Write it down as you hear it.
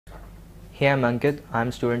Hey, I'm Ankit. I'm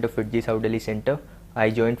a student of FIITJEE South Delhi Center. I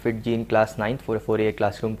joined FIITJEE in class 9th for a 4-year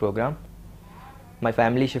classroom program. My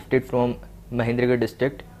family shifted from Mahendragarh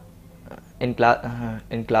district when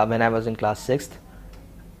I was in class 6th,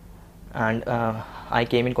 and I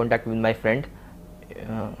came in contact with my friend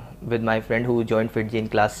who joined FIITJEE in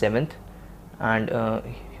class 7th, and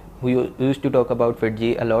who used to talk about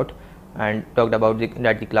FIITJEE a lot and talked about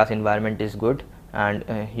that the class environment is good and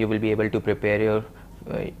you will be able to prepare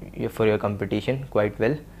for your competition quite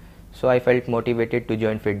well. So I felt motivated to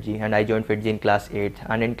join FIITJEE, and I joined FIITJEE in class 8th,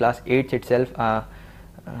 and in class 8th itself by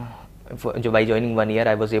joining 1 year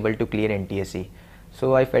I was able to clear NTSE.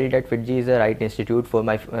 So I felt that FIITJEE is the right institute for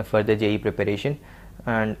my further JEE preparation,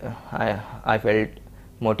 and I felt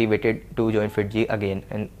motivated to join FIITJEE again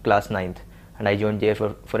in class 9th, and I joined there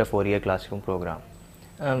for a 4-year classroom program.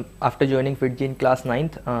 After joining FIITJEE in class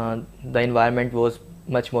 9th, the environment was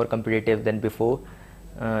much more competitive than before.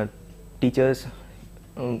 Teachers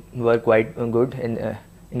were quite good in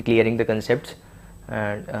clearing the concepts,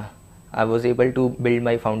 and I was able to build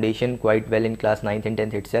my foundation quite well in class 9th and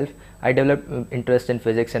 10th itself. I developed interest in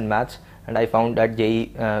physics and maths, and I found that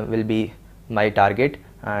JEE will be my target,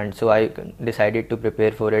 and so I decided to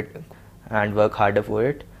prepare for it and work harder for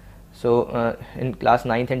it. So in class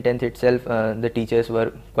 9th and 10th itself, the teachers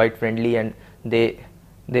were quite friendly, and they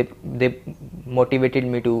motivated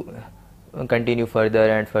me to continue further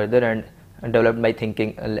and further and developed my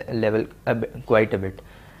thinking level quite a bit.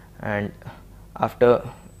 And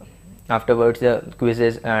afterwards, the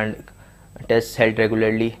quizzes and tests held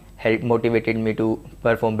regularly motivated me to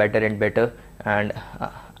perform better and better, and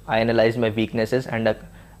I analyzed my weaknesses and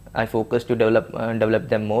I focused to develop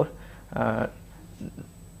them more. And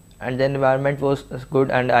the environment was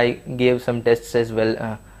good, and I gave some tests as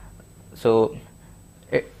well, so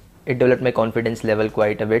it developed my confidence level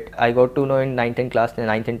quite a bit. I got to know in 9th and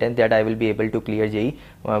 10th that I will be able to clear JEE.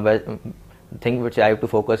 But the thing which I have to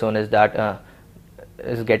focus on is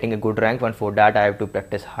getting a good rank, and for that I have to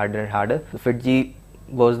practice harder and harder. FIITJEE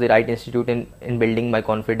was the right institute in building my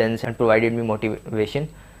confidence and provided me motivation,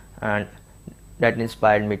 and that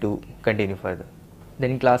inspired me to continue further.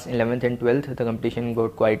 Then in class 11th and 12th, the competition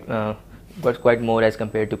got quite more as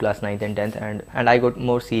compared to class 9th and 10th, and I got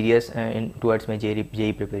more serious towards my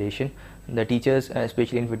JEE preparation. The teachers,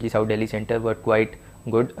 especially in FIITJEE South Delhi Center, were quite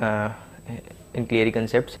good in clearing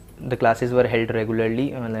concepts. The classes were held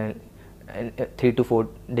regularly, 3 to 4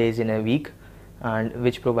 days in a week, and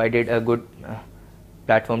which provided a good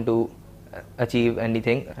platform to achieve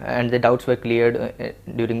anything, and the doubts were cleared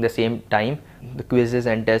during the same time. The quizzes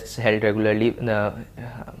and tests held regularly.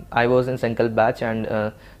 I was in Sankalp batch,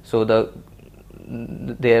 and so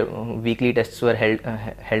their weekly tests were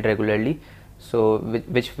held regularly, so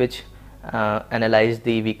which analyzed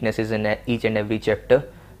the weaknesses in each and every chapter,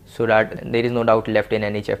 so that there is no doubt left in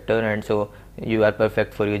any chapter, and so you are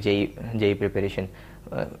perfect for your JEE preparation.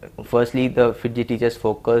 Firstly, the FIITJEE teachers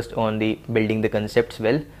focused on building the concepts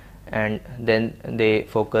well, and then they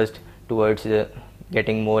focused towards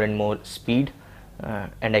getting more and more speed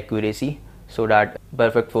and accuracy, so that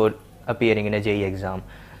perfect for appearing in a JEE exam.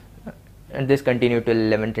 And this continued till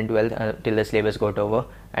 11th and 12th till the syllabus got over,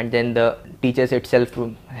 and then the teachers itself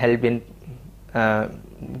helped in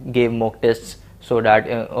gave mock tests, so that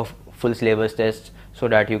of full syllabus tests, so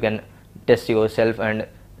that you can test yourself and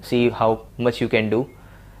see how much you can do,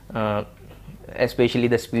 especially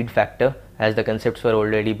the speed factor, as the concepts were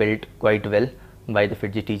already built quite well by the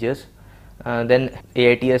FIITJEE teachers. Then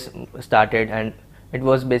AITS started, and it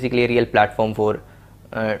was basically a real platform for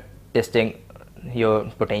testing your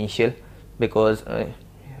potential, because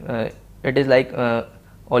it is like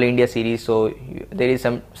all India series, so there is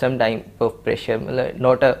some type of pressure,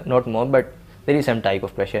 not more, but there is some type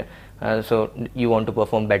of pressure. So you want to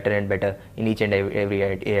perform better and better in each and every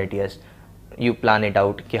AITS. You plan it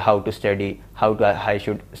out, how to study, I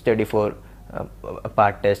should study for a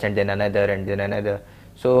part test, and then another, and then another.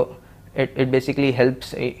 So it basically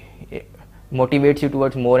helps, motivates you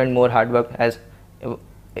towards more and more hard work. As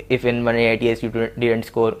if in one AITS you didn't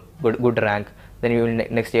score good rank, then you will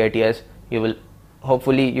next AITS you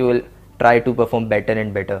will try to perform better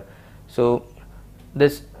and better. So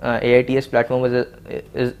this AITS platform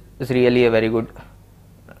is really a very good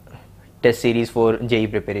test series for JEE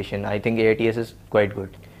preparation. I think AITS is quite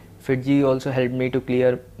good. FIITJEE also helped me to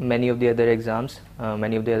clear many of the other exams,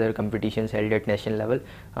 many of the other competitions held at national level.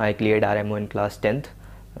 I cleared RMO in class 10th,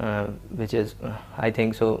 which is I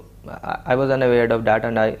think so. I was unaware of that,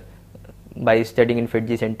 and by studying in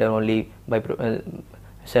FIITJEE Center only,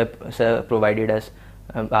 sir provided us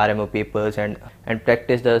RMO papers and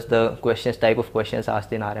practiced us the type of questions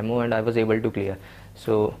asked in RMO, and I was able to clear.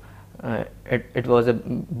 So it was a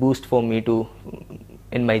boost for me to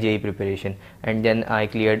in my JEE preparation. And then I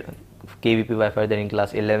cleared KVPY further in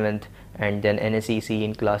class 11th, and then NSEC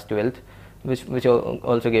in class 12th, which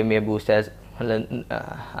also gave me a boost as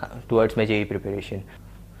towards my JEE preparation.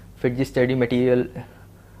 FIITJEE study material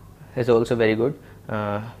is also very good.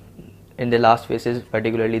 In the last phases,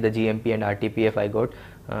 particularly the GMP and RTPF I got,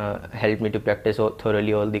 helped me to practice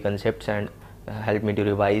thoroughly all the concepts and helped me to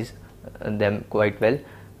revise them quite well.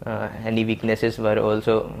 Any weaknesses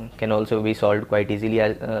can also be solved quite easily,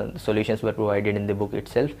 as solutions were provided in the book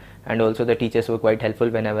itself, and also the teachers were quite helpful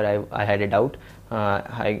whenever I had a doubt.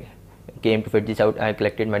 I came to FIITJEE South, I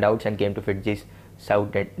collected my doubts and came to FIITJEE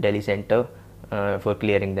South Delhi Center for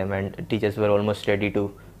clearing them, and teachers were almost ready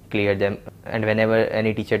to clear them, and whenever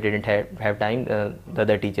any teacher didn't have time, the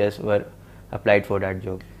other teachers were applied for that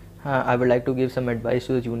job. I would like to give some advice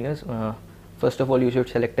to the juniors. First of all, you should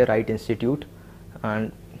select a right institute,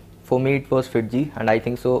 and for me it was FIITJEE, and I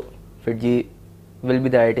think so FIITJEE will be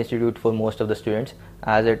the right institute for most of the students,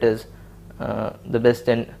 as it is the best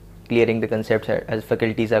in clearing the concepts, as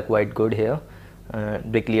faculties are quite good here.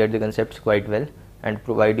 They clear the concepts quite well and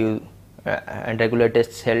provide you and regular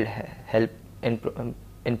tests help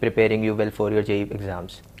in preparing you well for your JEE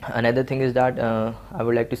exams. Another thing is that I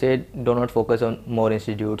would like to say, do not focus on more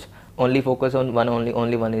institutes. Only focus on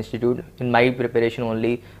only one institute. In my preparation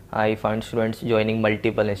only, I found students joining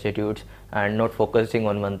multiple institutes and not focusing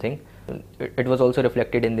on one thing. It was also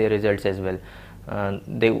reflected in their results as well.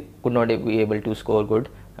 They could not be able to score good,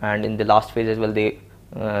 and in the last phase as well, the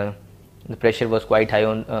pressure was quite high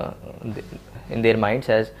in their minds,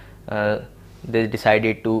 as they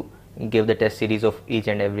decided to give the test series of each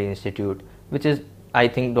and every institute, which is, I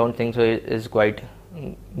don't think so is quite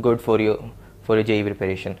good for your JEE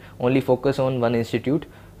preparation. Only focus on one institute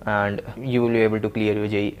and you will be able to clear your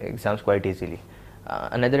JEE exams quite easily.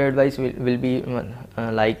 Another advice will be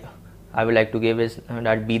like I would like to give is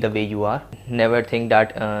that be the way you are. Never think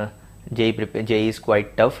that JEE is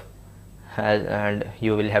quite tough, and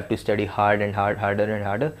you will have to study harder and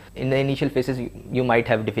harder. In the initial phases, you might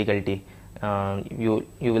have difficulty. You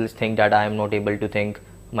will think that I am not able to think,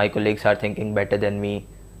 my colleagues are thinking better than me,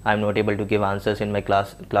 I am not able to give answers in my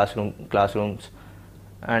classrooms,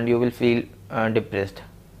 and you will feel depressed.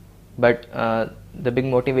 But the big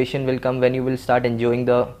motivation will come when you will start enjoying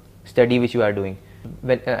the study which you are doing,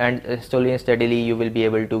 and slowly and steadily you will be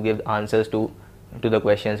able to give answers to the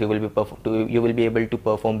questions. You will be able to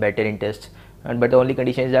perform better in tests, but the only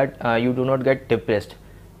condition is that you do not get depressed.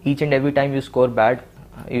 Each and every time you score bad,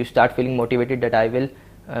 you start feeling motivated that I will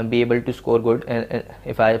be able to score good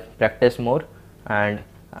if I practice more and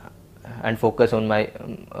focus on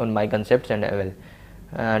my concepts and well.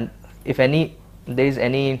 And if there is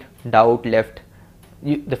any doubt left,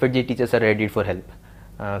 the FIITJEE teachers are ready for help.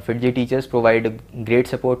 FIITJEE teachers provide great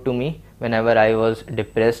support to me whenever I was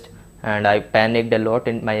depressed and I panicked a lot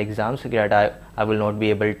in my exams, that I will not be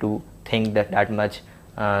able to think that much.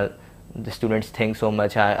 The students think so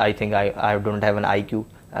much. I think I don't have an IQ.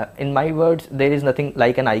 In my words, there is nothing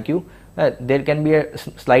like an IQ. There can be a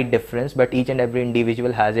slight difference, but each and every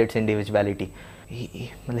individual has its individuality.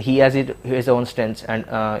 He has his own strengths,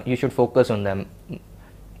 and you should focus on them.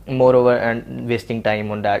 Moreover, and wasting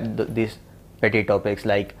time on these petty topics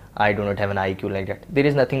like I do not have an IQ, like that. There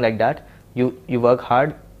is nothing like that. You work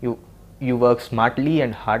hard. You work smartly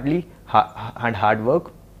and hardly, and hard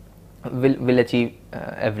work will achieve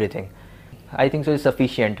everything. I think so it's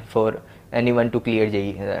sufficient for anyone to clear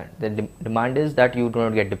JEE. The demand is that you do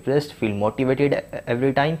not get depressed, feel motivated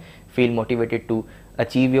every time, feel motivated to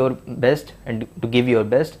achieve your best and to give your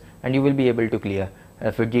best, and you will be able to clear.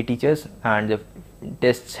 FIITJEE teachers and the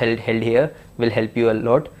tests held here will help you a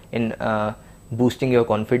lot in boosting your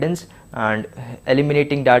confidence and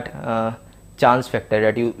eliminating that chance factor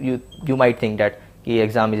that you might think that the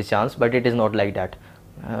exam is a chance, but it is not like that.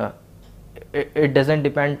 It doesn't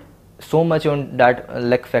depend so much on that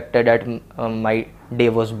luck factor that my day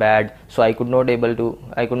was bad, so I could not able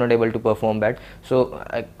to perform bad, so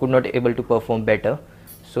I could not able to perform better.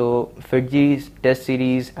 So FIITJEE's test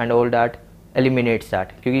series and all that eliminates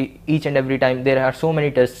that, because each and every time there are so many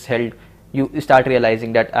tests held, you start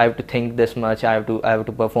realizing that I have to think this much, I have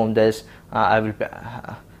to perform this.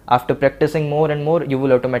 After practicing more and more, you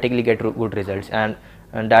will automatically get good results, and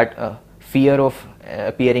that fear of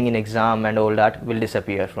appearing in exam and all that will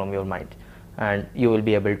disappear from your mind, and you will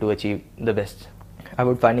be able to achieve the best. I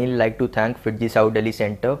would finally like to thank FIITJEE South Delhi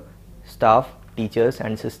Center, staff, teachers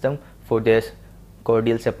and system for their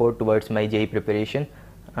cordial support towards my JEE preparation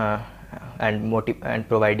and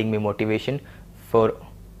providing me motivation for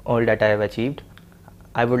all that I have achieved.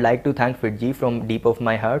 I would like to thank FIITJEE from deep of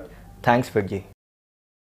my heart. Thanks, FIITJEE.